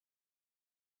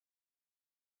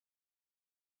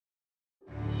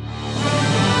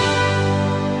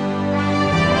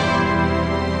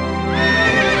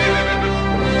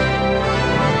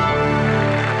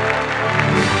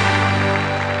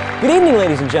evening,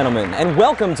 ladies and gentlemen, and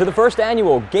welcome to the first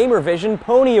annual Gamervision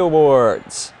Pwny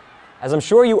Awards. As I'm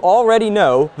sure you already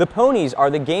know, the Pwnies are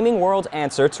the gaming world's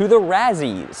answer to the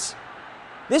Razzies.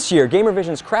 This year,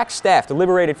 Gamervision's crack staff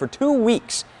deliberated for 2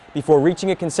 weeks before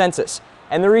reaching a consensus,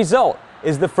 and the result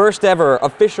is the first ever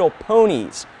official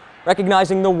Pwnies,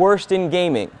 recognizing the worst in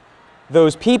gaming.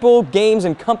 Those people, games,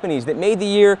 and companies that made the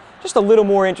year just a little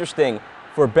more interesting,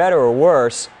 for better or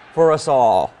worse, for us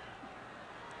all.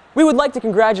 We would like to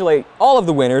congratulate all of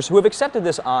the winners who have accepted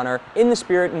this honor in the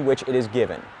spirit in which it is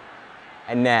given.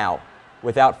 And now,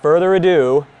 without further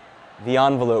ado, the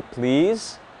envelope,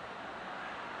 please.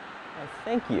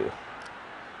 Thank you.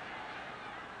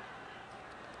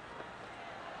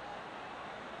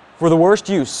 For the worst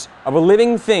use of a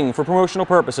living thing for promotional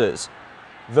purposes,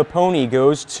 the Pwny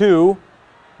goes to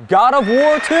God of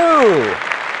War 2.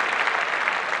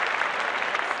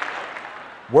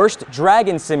 Worst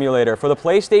Dragon Simulator for the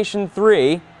PlayStation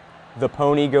 3, the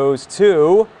Pwny goes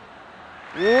to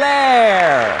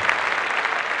Lair.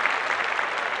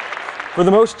 For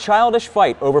the most childish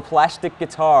fight over plastic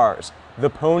guitars, the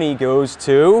Pwny goes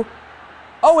to...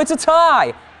 Oh, it's a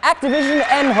tie! Activision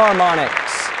and Harmonix.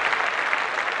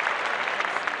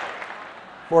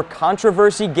 For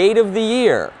Controversy Gate of the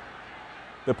Year,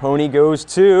 the Pwny goes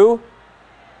to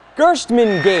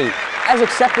Gerstmann Gate, as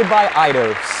accepted by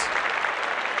Eidos.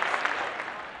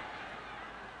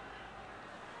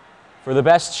 For the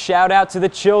best shout out to the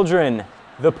children,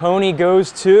 the Pwny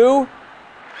goes to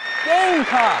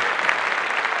Gamecock.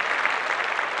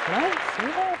 Can I see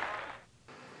that?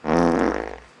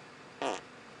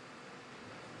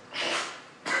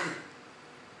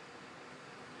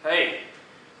 Hey,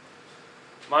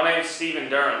 my name's Stephen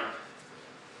Durham.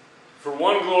 For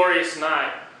one glorious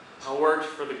night, I worked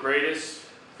for the greatest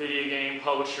video game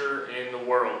publisher in the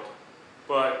world.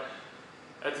 But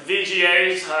at the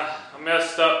VGAs, I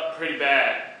messed up pretty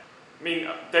bad. I mean,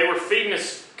 they were feeding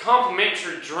us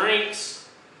complimentary drinks,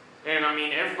 and I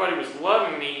mean, everybody was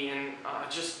loving me, and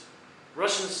just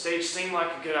rushing the stage seemed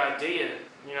like a good idea.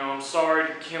 You know, I'm sorry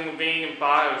to Kim Levine and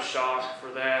BioShock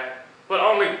for that. But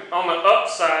on the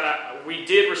upside, we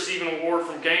did receive an award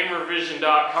from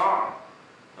Gamervision.com,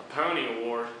 a Pwny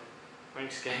award.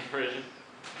 Thanks, Gamervision.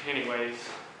 Anyways,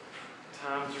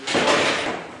 times are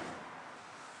hard.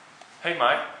 Hey,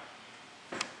 Mike.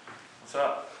 What's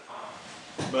up?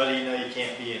 Buddy, you know you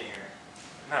can't be in here.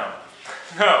 No.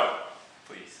 No.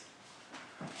 Please.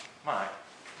 Mike.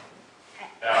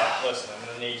 Listen, I'm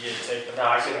going to need you to take the No,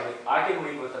 mask I can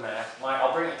leave with the mask. Mike,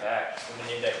 I'll bring it back. I'm going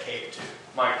to need that cape too.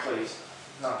 Mike, please.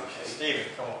 Not the cape. Steven,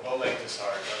 come on. Don't make this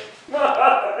hard, buddy.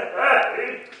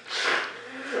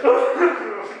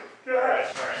 Alright,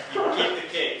 you can keep the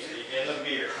cape so you can end the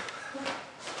beer.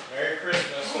 Merry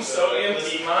Christmas. I'm so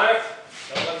empty, Mike.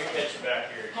 Don't let me catch you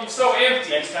back here again. I'm so empty.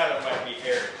 Next time it might be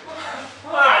airy.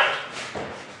 Mike.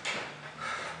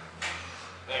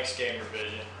 Thanks,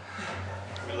 Gamervision.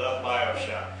 We love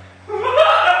BioShock.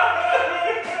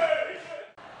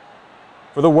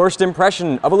 For the worst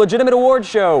impression of a legitimate award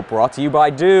show, brought to you by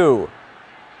Do.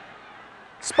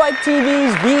 Spike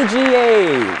TV's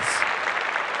VGAs.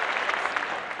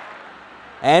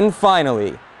 And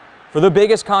finally, for the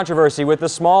biggest controversy with the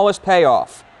smallest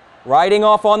payoff, riding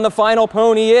off on the final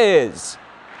pony is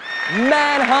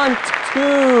Manhunt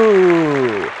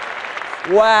 2.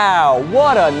 Wow,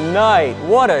 what a night,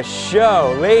 what a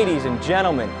show, ladies and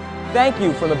gentlemen. Thank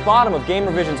you from the bottom of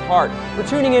Gamervision's heart for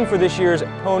tuning in for this year's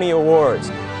Pwny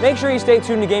Awards. Make sure you stay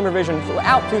tuned to Gamervision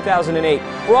throughout 2008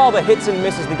 for all the hits and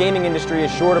misses the gaming industry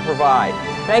is sure to provide.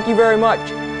 Thank you very much,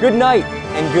 good night,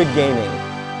 and good gaming.